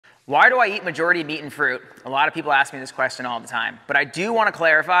Why do I eat majority meat and fruit? A lot of people ask me this question all the time, but I do want to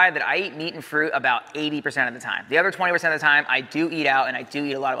clarify that I eat meat and fruit about 80% of the time. The other 20% of the time, I do eat out and I do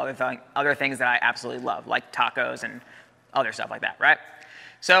eat a lot of other things that I absolutely love, like tacos and other stuff like that, right?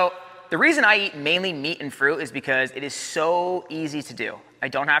 So the reason I eat mainly meat and fruit is because it is so easy to do. I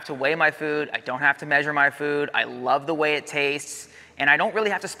don't have to weigh my food. I don't have to measure my food. I love the way it tastes. And I don't really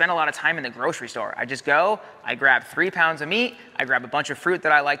have to spend a lot of time in the grocery store. I just go, I grab 3 pounds of meat, I grab a bunch of fruit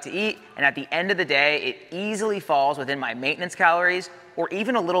that I like to eat, and at the end of the day, it easily falls within my maintenance calories, or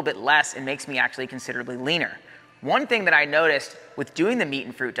even a little bit less, and makes me actually considerably leaner. One thing that I noticed with doing the meat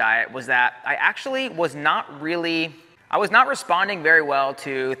and fruit diet was that I actually was not responding very well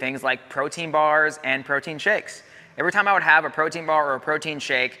to things like protein bars and protein shakes. Every time I would have a protein bar or a protein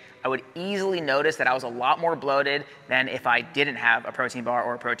shake, I would easily notice that I was a lot more bloated than if I didn't have a protein bar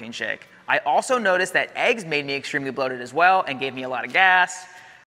or a protein shake. I also noticed that eggs made me extremely bloated as well and gave me a lot of gas.